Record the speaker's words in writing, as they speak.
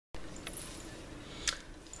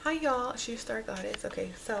Hi y'all, it's your Star Goddess. Okay,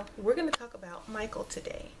 so we're going to talk about Michael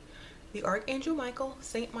today. The Archangel Michael,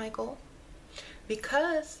 Saint Michael,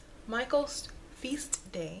 because Michael's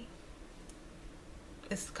feast day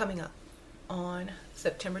is coming up on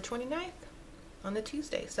September 29th on the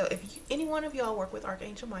Tuesday. So if any one of y'all work with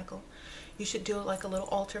Archangel Michael, you should do like a little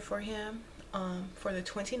altar for him for the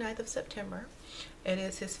 29th of September. It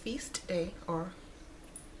is his feast day, or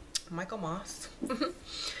Michael Moss.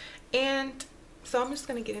 And so I'm just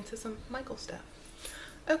going to get into some Michael stuff.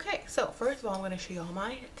 Okay, so first of all, I'm going to show y'all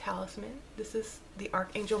my talisman. This is the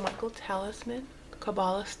Archangel Michael talisman,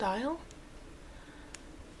 Kabbalah style.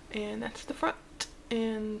 And that's the front,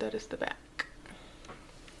 and that is the back.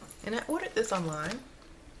 And I ordered this online,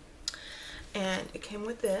 and it came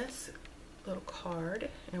with this little card,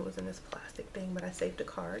 and it was in this plastic thing, but I saved the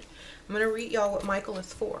card. I'm going to read y'all what Michael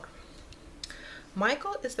is for.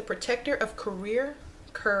 Michael is the protector of career,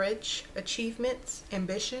 courage, achievements,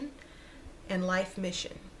 ambition, and life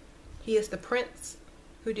mission. He is the prince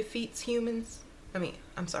who defeats humans.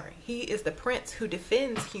 He is the prince who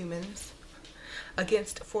defends humans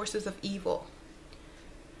against forces of evil.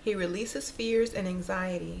 He releases fears and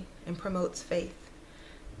anxiety and promotes faith.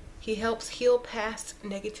 He helps heal past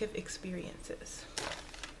negative experiences.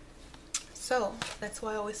 So that's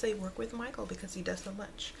why I always say work with Michael, because he does so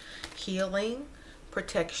much. Healing,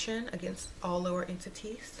 protection against all lower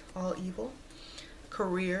entities, all evil,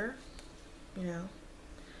 career,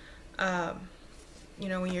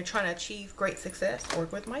 when you're trying to achieve great success,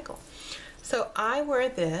 work with Michael. So I wear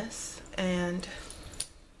this, and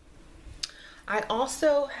I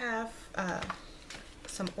also have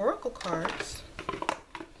some oracle cards,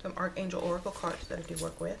 some Archangel oracle cards that I do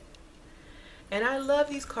work with. And I love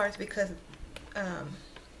these cards because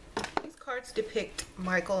these cards depict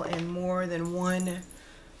Michael in more than one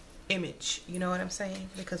image, you know what I'm saying?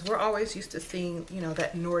 Because we're always used to seeing,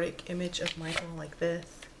 that Nordic image of Michael like this.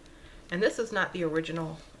 And this is not the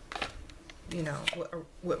original,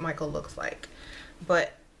 what Michael looks like.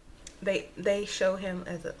 But they show him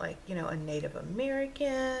as a Native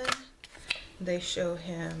American. They show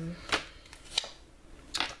him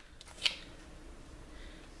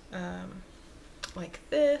like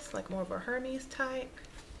this, like more of a Hermes type.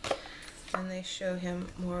 And they show him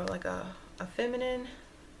more like a feminine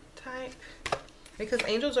type, because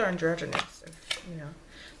angels are androgynous.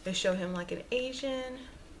 They show him like an Asian,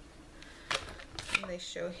 and they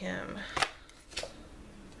show him,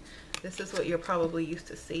 this is what you're probably used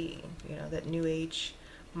to seeing, that new age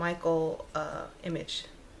Michael image.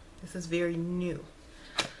 This is very new.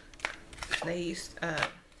 They used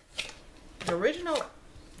the original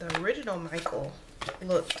Michael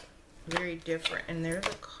looked very different, and there's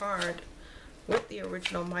a card with the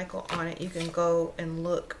original Michael on it. You can go and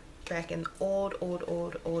look back in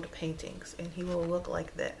old paintings, and he will look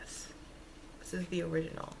like this. This is the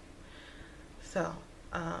original. So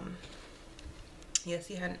yes,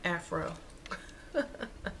 he had an afro.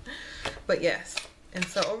 But yes, and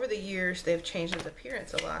so over the years they've changed his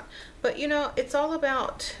appearance a lot. But it's all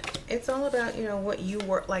about what you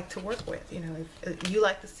like to work with. If you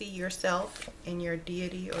like to see yourself in your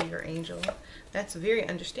deity or your angel, that's very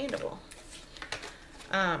understandable.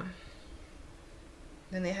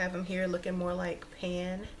 Then they have him here looking more like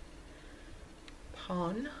Pan.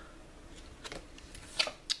 Then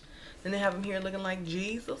they have him here looking like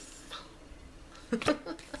Jesus.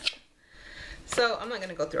 So I'm not going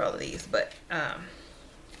to go through all of these, but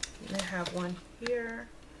they have one here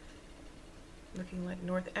looking like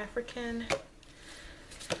North African.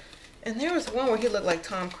 And there was one where he looked like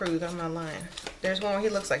Tom Cruise. I'm not lying. There's one where he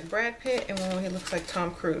looks like Brad Pitt, and one where he looks like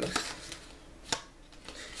Tom Cruise.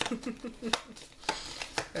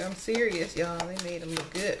 I'm serious, y'all. They made him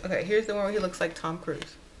look good. Okay, here's the one where he looks like Tom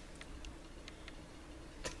Cruise.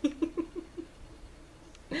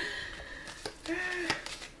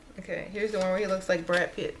 Okay, here's the one where he looks like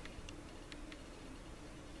Brad Pitt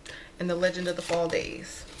in The Legend of the Fall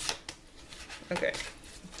Days. Okay,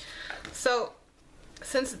 so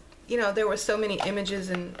since there were so many images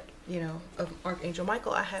and of Archangel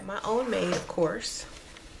Michael, I had my own made, of course.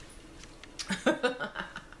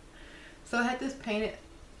 So I had this painted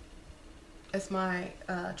as my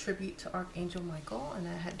tribute to Archangel Michael, and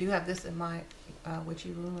I do have this in my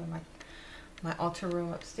witchy room, and my altar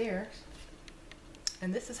room upstairs.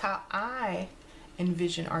 And this is how I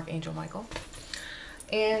envision Archangel Michael.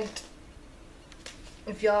 And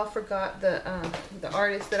if y'all forgot, the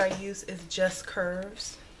artist that I use is Just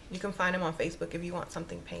Curves. You can find him on Facebook if you want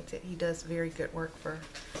something painted. He does very good work for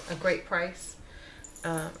a great price.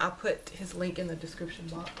 I'll put his link in the description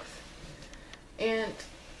box. And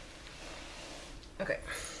okay,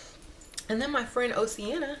 And then my friend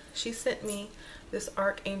Oceana, she sent me this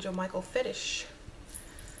Archangel Micheal fetish.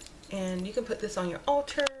 And you can put this on your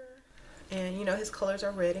altar. And you know, his colors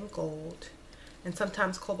are red and gold. And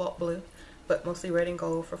sometimes cobalt blue. But mostly red and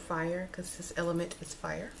gold for fire, because his element is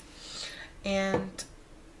fire. And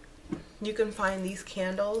you can find these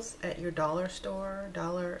candles at your dollar store.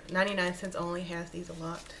 99 cents only has these a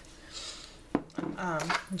lot.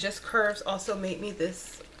 Just Curves also made me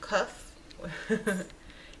this cuff.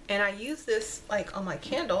 And I use this like on my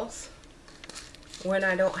candles. When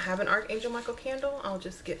I don't have an Archangel Micheal candle, I'll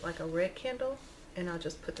just get like a red candle and I'll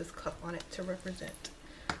just put this cuff on it to represent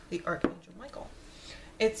the Archangel Micheal.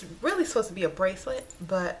 It's really supposed to be a bracelet,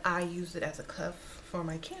 but I use it as a cuff for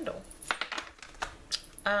my candle.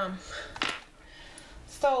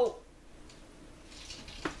 So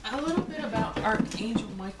a little bit about Archangel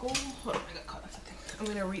Micheal. Hold on, I got caught on something. I'm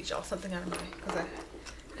gonna read y'all something out of mine because I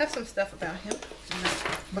have some stuff about him in the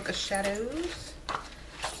Book of Shadows.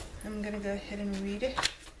 I'm gonna go ahead and read it.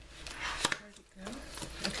 Where'd it go?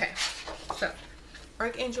 Okay, so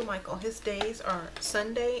Archangel Micheal, his days are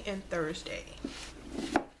Sunday and Thursday.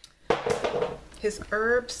 His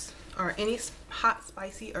herbs are any hot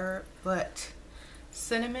spicy herb, but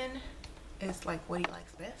cinnamon is like what he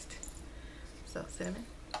likes best. So cinnamon.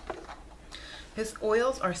 His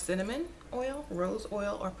oils are cinnamon oil, rose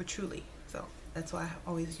oil, or patchouli. So that's why I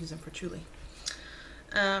always use patchouli.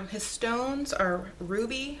 His stones are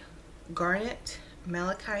ruby, garnet,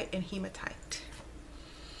 malachite, and hematite.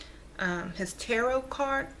 His tarot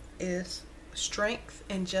card is strength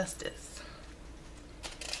and justice.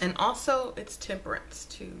 And also it's temperance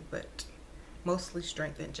too, but mostly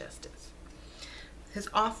strength and justice. His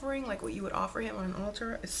offering, like what you would offer him on an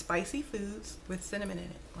altar, is spicy foods with cinnamon in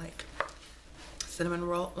it, like cinnamon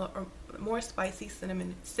roll, or more spicy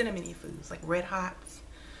cinnamony foods, like red hots,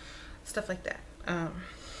 stuff like that.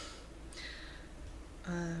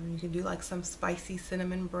 You can do like some spicy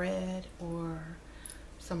cinnamon bread or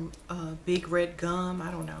some big red gum. I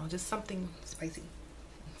don't know, just something spicy,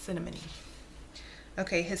 cinnamony.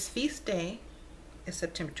 Okay, his feast day is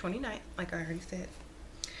September 29th, like I already said.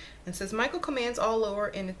 And says, Micheal commands all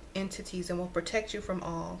lower entities and will protect you from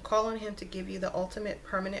all. Call on him to give you the ultimate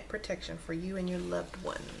permanent protection for you and your loved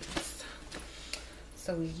ones.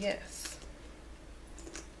 So yes.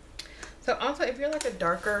 So also, if you're like a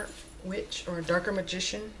darker witch or a darker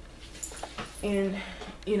magician, and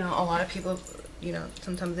you know, a lot of people, you know,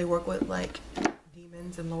 sometimes they work with like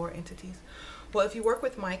demons and lower entities. Well, if you work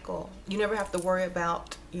with Micheal, you never have to worry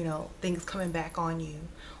about, you know, things coming back on you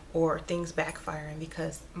or things backfiring,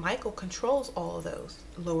 because Micheal controls all of those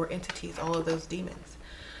lower entities, all of those demons.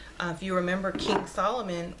 If you remember, King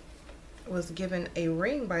Solomon was given a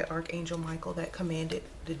ring by Archangel Micheal that commanded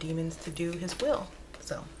the demons to do his will.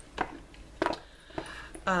 So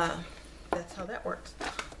that's how that works.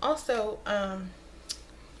 Also,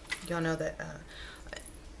 y'all know that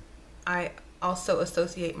I also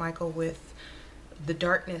associate Micheal with the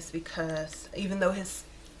darkness, because even though his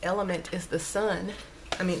element is the sun,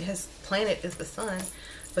 I mean his planet is the sun,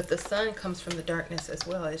 but the sun comes from the darkness as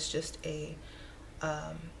well. It's just a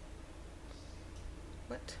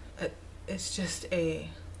it's just a,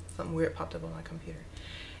 something weird popped up on my computer.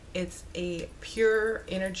 It's a pure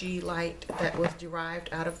energy light that was derived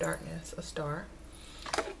out of darkness, a star,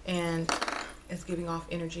 and it's giving off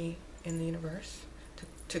energy in the universe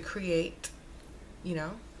to create, you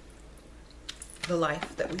know, the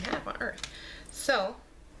life that we have on Earth. So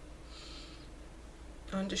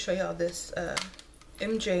I wanted to show y'all this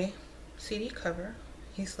MJ CD cover.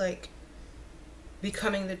 He's like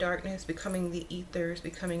becoming the darkness, becoming the ethers,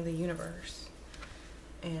 becoming the universe,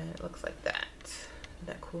 and it looks like that. Isn't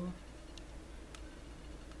that cool?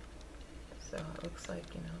 So it looks like,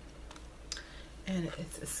 you know, and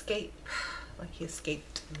it's escape, like he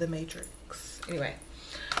escaped the Matrix. Anyway,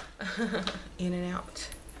 in and out.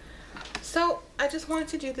 So I just wanted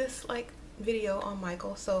to do this like video on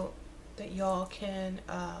Micheal so that y'all can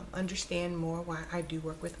understand more why I do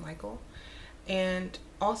work with Micheal. And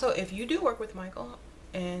also, if you do work with Micheal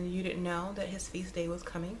and you didn't know that his feast day was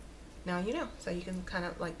coming, now you know. So you can kind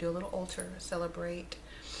of like do a little altar, celebrate,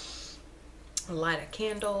 light a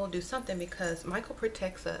candle, do something, because Micheal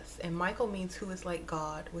protects us. And Micheal means who is like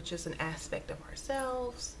God, which is an aspect of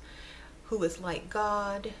ourselves, who is like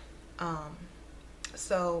God.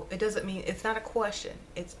 So it doesn't mean, it's not a question,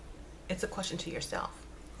 it's a question to yourself.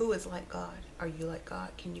 Who is like God? Are you like God?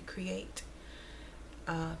 Can you create?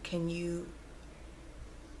 Can you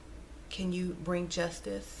bring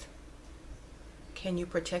justice? Can you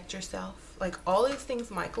protect yourself? Like all these things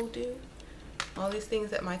Micheal do, all these things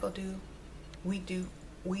that Micheal do, we do.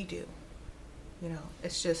 You know,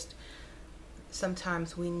 it's just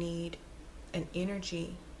sometimes we need an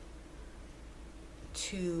energy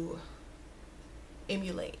to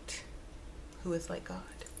emulate who is like God.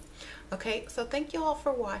 Okay, so thank you all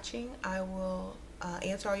for watching. I will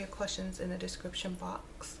answer all your questions in the description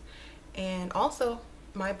box. And also,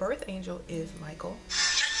 my birth angel is Michael.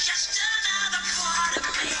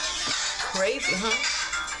 Crazy, huh?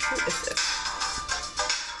 Who is this?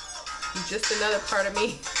 You're just another part of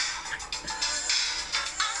me.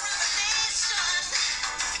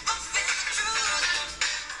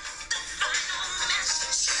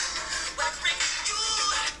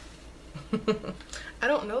 I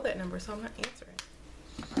don't know that number, so I'm not answering.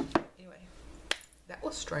 Anyway, that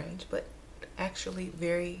was strange, but actually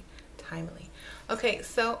very timely. Okay,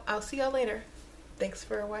 so I'll see y'all later. Thanks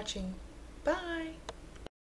for watching. Bye.